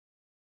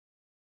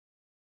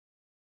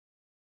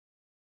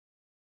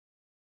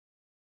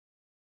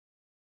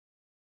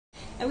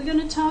We're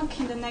going to talk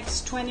in the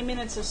next 20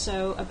 minutes or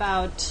so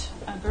about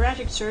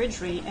bariatric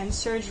surgery and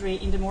surgery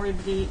in the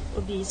morbidly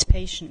obese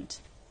patient.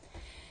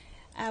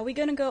 We're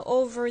going to go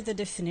over the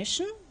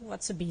definition,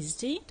 what's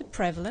obesity, the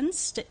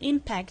prevalence, the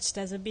impact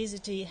that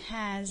obesity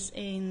has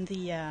in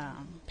the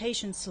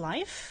patient's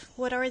life,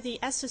 what are the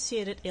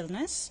associated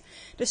illness,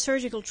 the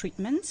surgical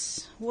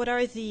treatments, what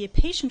are the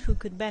patient who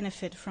could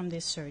benefit from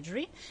this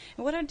surgery,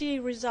 and what are the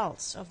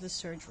results of the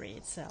surgery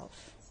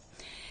itself.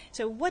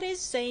 So what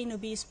is an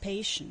obese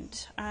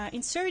patient?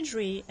 In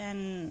surgery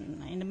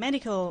and in the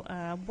medical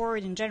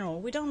world in general,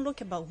 we don't look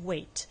about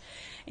weight.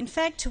 In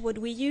fact, what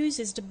we use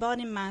is the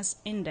body mass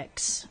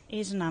index,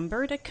 is a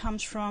number that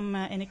comes from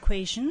an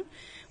equation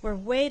where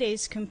weight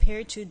is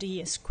compared to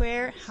the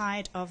square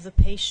height of the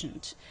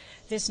patient.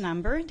 This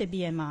number, the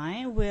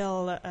BMI,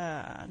 will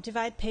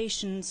divide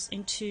patients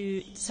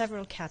into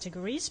several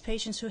categories.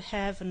 Patients who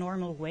have a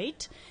normal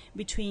weight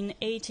between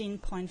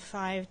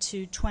 18.5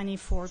 to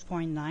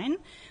 24.9,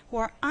 who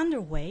are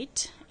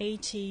underweight,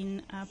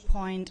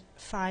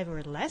 18.5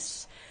 or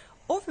less,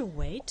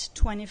 overweight,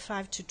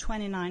 25 to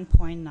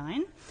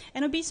 29.9,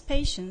 and obese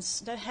patients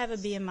that have a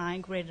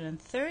BMI greater than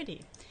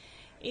 30.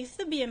 If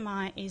the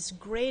BMI is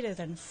greater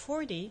than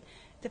 40,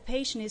 the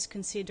patient is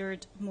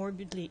considered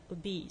morbidly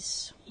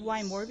obese.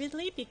 Why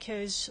morbidly?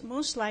 Because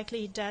most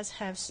likely it does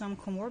have some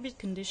comorbid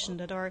conditions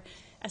that are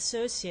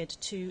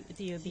associated to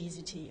the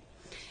obesity.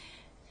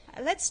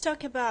 Let's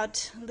talk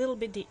about a little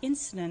bit the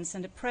incidence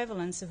and the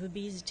prevalence of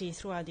obesity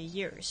throughout the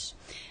years.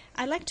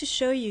 I'd like to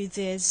show you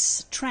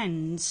these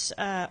trends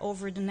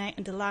over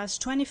the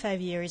last 25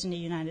 years in the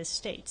United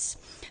States.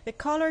 The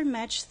color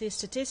matches the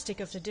statistic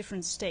of the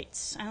different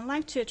states. And I'd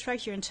like to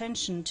attract your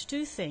attention to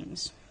two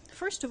things.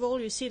 First of all,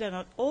 you see that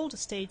not all the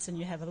states, and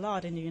you have a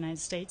lot in the United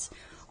States,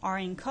 are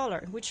in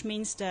color, which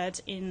means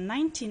that in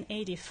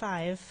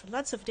 1985,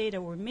 lots of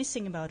data were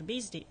missing about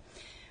obesity.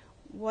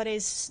 What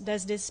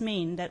does this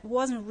mean? That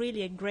wasn't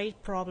really a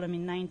great problem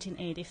in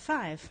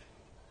 1985.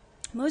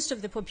 Most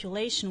of the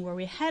population where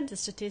we had the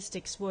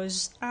statistics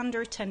was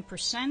under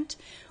 10%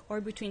 or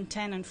between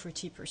 10 and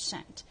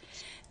 40%.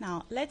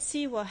 Now, let's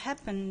see what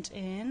happened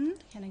in,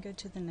 can I go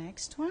to the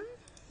next one?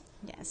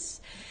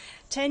 Yes.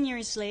 10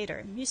 years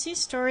later, you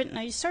start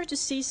to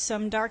see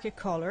some darker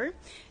color.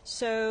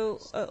 So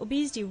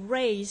obesity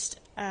raised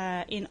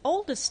in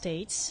all the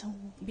states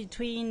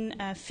between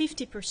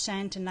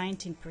 50% and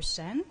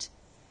 19%.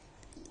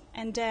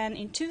 And then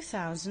in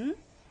 2000,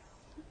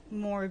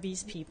 more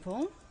obese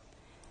people.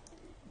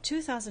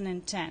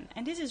 2010,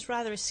 and this is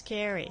rather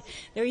scary.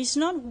 There is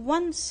not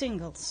one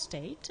single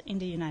state in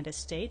the United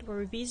States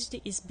where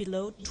obesity is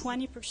below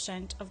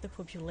 20% of the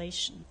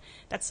population.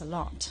 That's a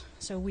lot.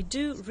 So we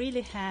do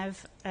really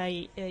have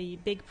a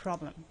big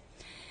problem.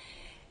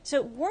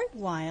 So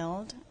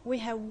worldwide, we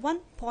have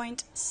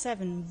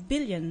 1.7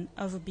 billion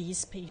of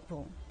obese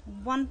people.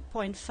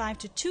 1.5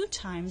 to 2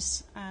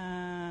 times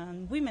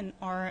women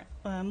are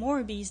more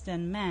obese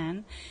than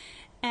men.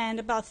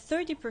 And about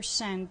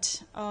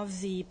 30%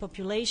 of the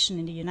population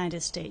in the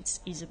United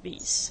States is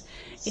obese.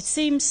 It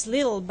seems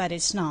little, but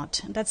it's not.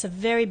 That's a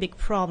very big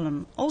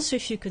problem. Also,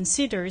 if you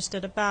consider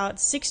that about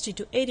 60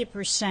 to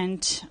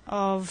 80%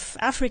 of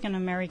African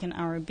Americans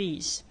are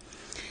obese.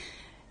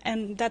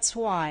 And that's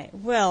why.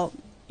 Well,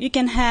 you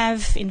can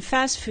have in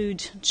fast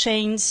food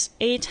chains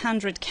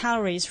 800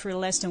 calories for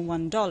less than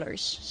 $1.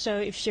 So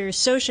if your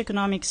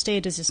socioeconomic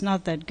status is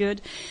not that good,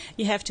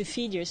 you have to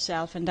feed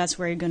yourself, and that's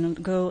where you're going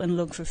to go and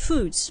look for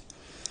foods.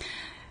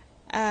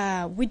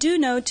 We do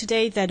know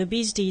today that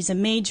obesity is a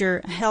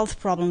major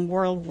health problem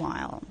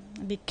worldwide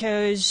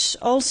because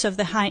also of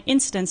the high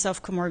incidence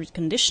of comorbid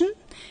condition,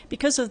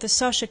 because of the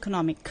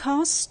socioeconomic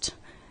cost.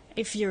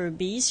 If you're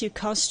obese, you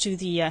cost to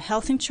the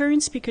health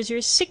insurance because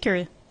you're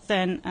sicker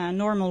than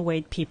normal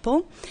weight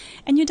people,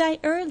 and you die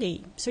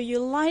early. So your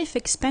life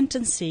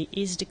expectancy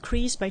is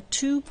decreased by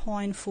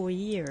 2.4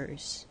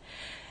 years.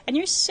 And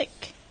you're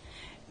sick.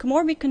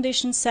 Comorbid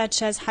conditions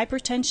such as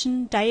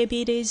hypertension,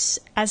 diabetes,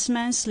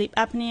 asthma, sleep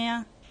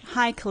apnea,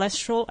 high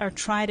cholesterol,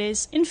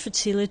 arthritis,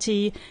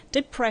 infertility,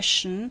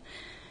 depression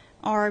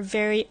are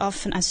very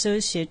often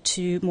associated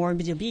to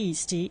morbid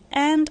obesity,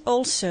 and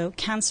also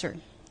cancer.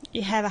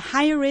 You have a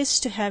higher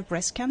risk to have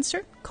breast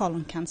cancer,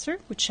 colon cancer,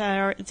 which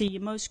are the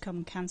most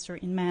common cancer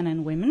in men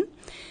and women,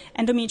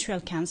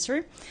 endometrial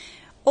cancer,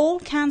 all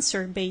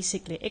cancer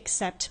basically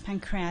except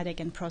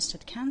pancreatic and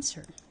prostate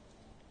cancer.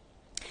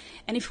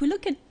 And if we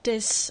look at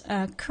this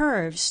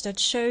curves that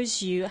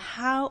shows you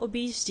how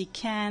obesity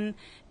can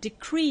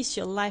decrease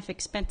your life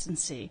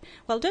expectancy,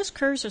 well, those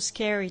curves are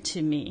scary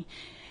to me.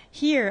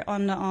 Here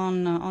on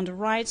the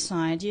right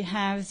side, you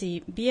have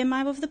the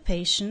BMI of the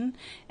patient,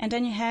 and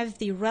then you have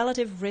the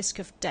relative risk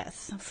of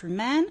death for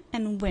men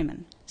and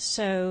women.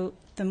 So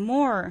the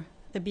more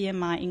the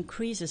BMI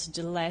increases,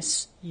 the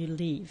less you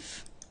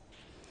live.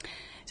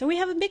 So we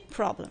have a big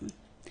problem,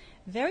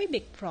 very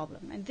big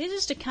problem. And this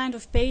is the kind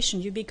of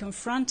patient you'll be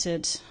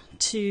confronted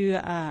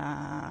to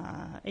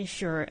if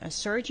you're a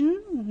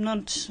surgeon.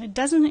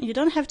 You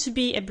don't have to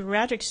be a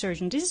bariatric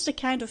surgeon. This is the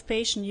kind of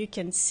patient you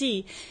can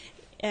see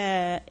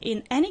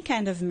in any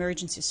kind of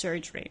emergency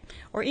surgery,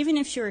 or even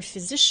if you're a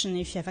physician,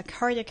 if you have a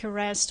cardiac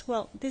arrest,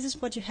 well, this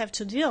is what you have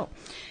to deal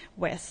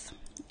with.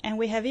 And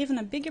we have even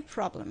a bigger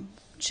problem.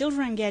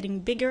 Children getting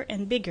bigger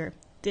and bigger.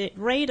 The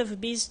rate of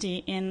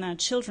obesity in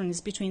children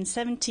is between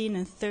 17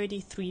 and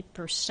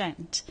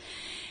 33%.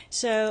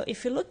 So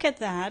if you look at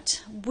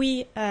that,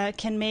 we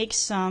can make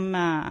some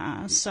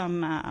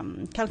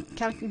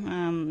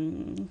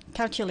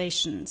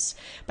calculations.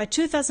 By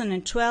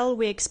 2012,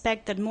 we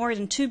expect that more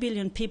than 2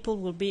 billion people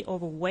will be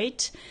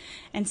overweight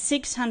and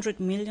 600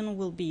 million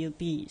will be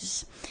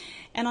obese.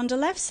 And on the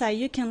left side,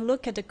 you can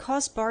look at the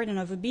cost burden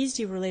of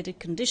obesity-related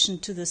condition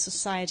to the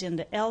society and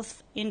the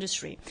health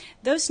industry.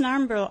 Those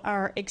numbers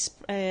are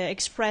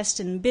expressed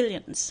in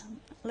billions.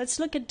 Let's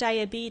look at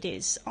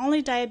diabetes.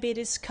 Only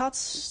diabetes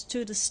costs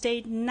to the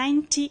state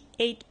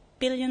 $98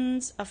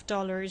 billion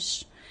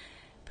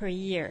per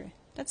year.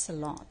 That's a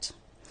lot.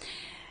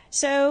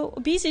 So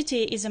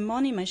obesity is a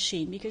money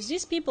machine because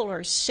these people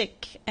are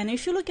sick. And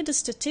if you look at the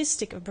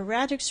statistic of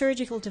bariatric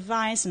surgical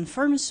device and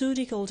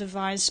pharmaceutical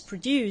device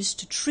produced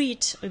to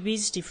treat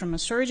obesity from a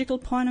surgical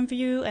point of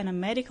view and a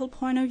medical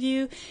point of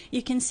view,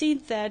 you can see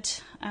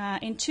that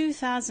in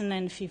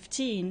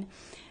 2015,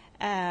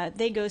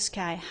 they go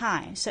sky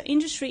high. So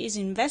industry is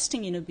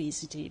investing in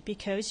obesity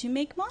because you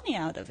make money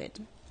out of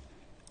it.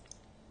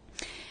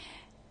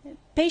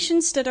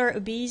 Patients that are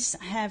obese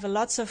have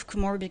lots of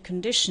comorbid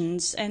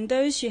conditions, and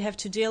those you have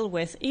to deal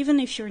with even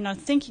if you're not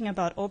thinking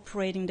about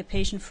operating the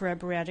patient for a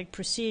bariatric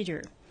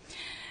procedure.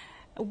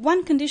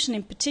 One condition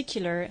in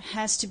particular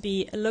has to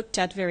be looked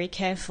at very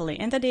carefully,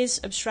 and that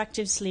is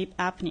obstructive sleep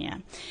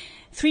apnea.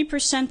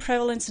 3%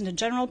 prevalence in the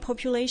general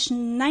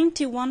population,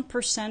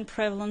 91%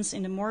 prevalence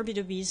in the morbid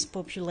obese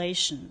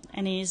population,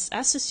 and is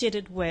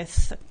associated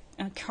with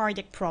a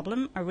cardiac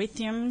problem,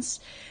 arrhythmias.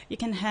 You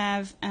can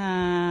have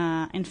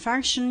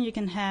infarction, you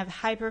can have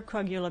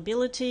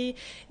hypercoagulability,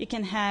 you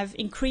can have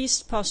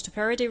increased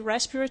postoperative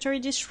respiratory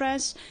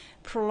distress,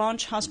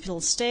 prolonged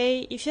hospital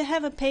stay. If you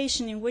have a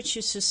patient in which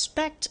you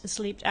suspect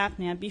sleep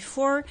apnea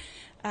before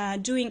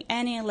doing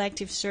any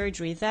elective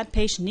surgery, that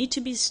patient needs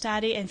to be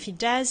studied, and if he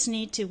does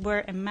need to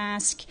wear a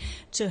mask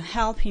to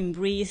help him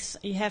breathe,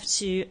 you have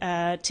to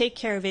take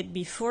care of it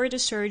before the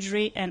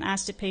surgery and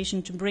ask the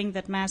patient to bring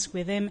that mask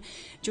with him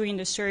during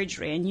the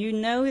surgery. And you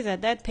know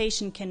that that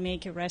patient can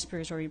make a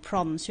respiratory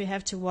problem, so you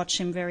have to watch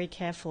him very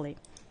carefully.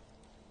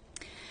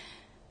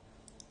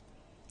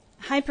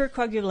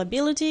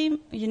 Hypercoagulability,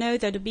 you know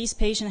that obese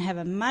patients have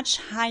a much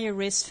higher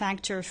risk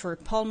factor for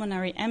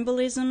pulmonary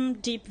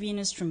embolism, deep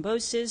venous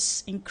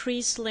thrombosis,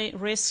 increased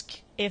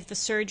risk if the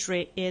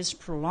surgery is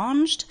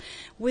prolonged.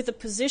 With the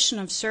position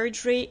of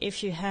surgery,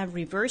 if you have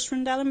reverse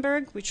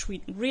Trendelenburg, which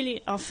we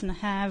really often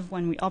have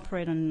when we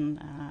operate on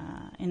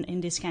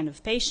in this kind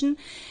of patient,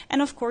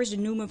 and of course the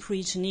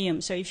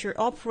pneumoperitoneum. So if you're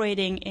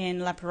operating in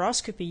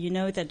laparoscopy, you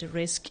know that the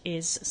risk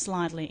is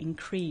slightly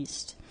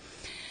increased.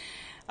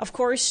 Of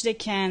course, they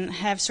can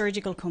have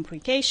surgical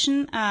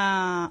complication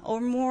or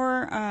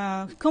more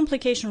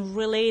complication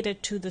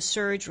related to the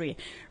surgery.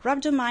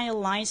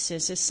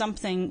 Rhabdomyolysis is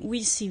something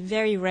we see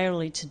very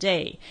rarely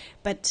today.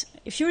 But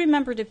if you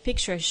remember the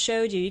picture I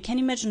showed you, you can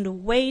imagine the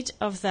weight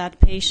of that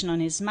patient on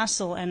his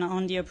muscle and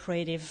on the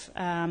operative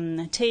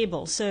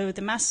table. So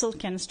the muscle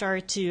can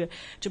start to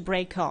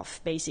break off,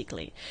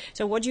 basically.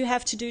 So what you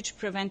have to do to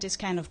prevent this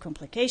kind of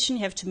complication,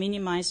 you have to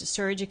minimize the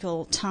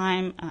surgical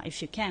time,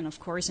 if you can, of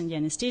course, and the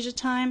anesthesia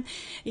time.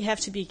 You have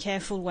to be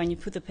careful when you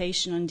put the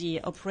patient on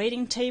the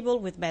operating table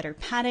with better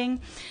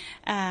padding.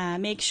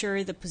 Make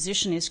sure the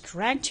position is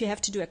correct. You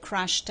have to do a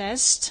crash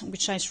test,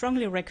 which I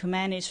strongly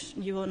recommend if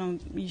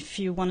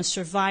you want to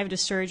survive the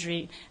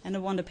surgery and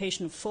don't want the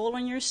patient to fall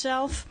on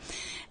yourself.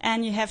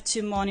 And you have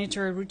to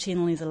monitor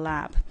routinely the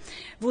lab.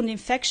 Wound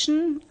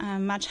infection,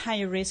 much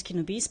higher risk in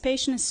obese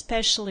patients,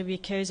 especially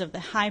because of the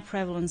high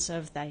prevalence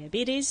of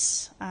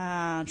diabetes.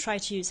 Try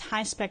to use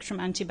high-spectrum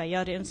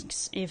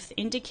antibiotics if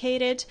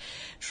indicated.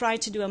 Try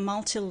to do a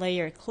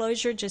multi-layer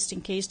closure just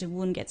in case the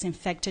wound gets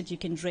infected. You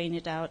can drain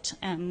it out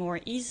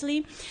more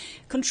easily.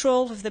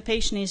 Control if the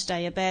patient is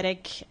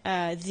diabetic,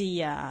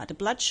 the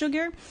blood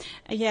sugar.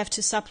 You have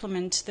to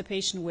supplement the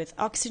patient with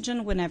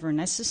oxygen whenever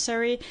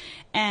necessary,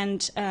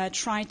 and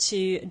try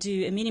to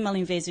do a minimal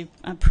invasive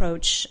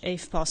approach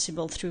if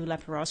possible through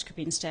laparoscopy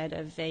instead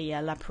of a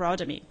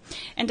laparotomy.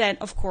 And then,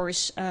 of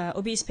course,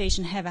 obese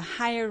patients have a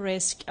higher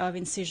risk of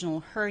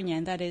incisional hernia,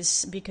 and that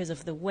is because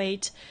of the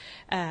weight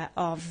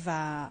of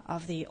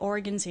the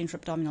organs,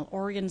 intra-abdominal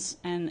organs,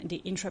 and the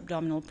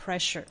intra-abdominal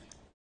pressure.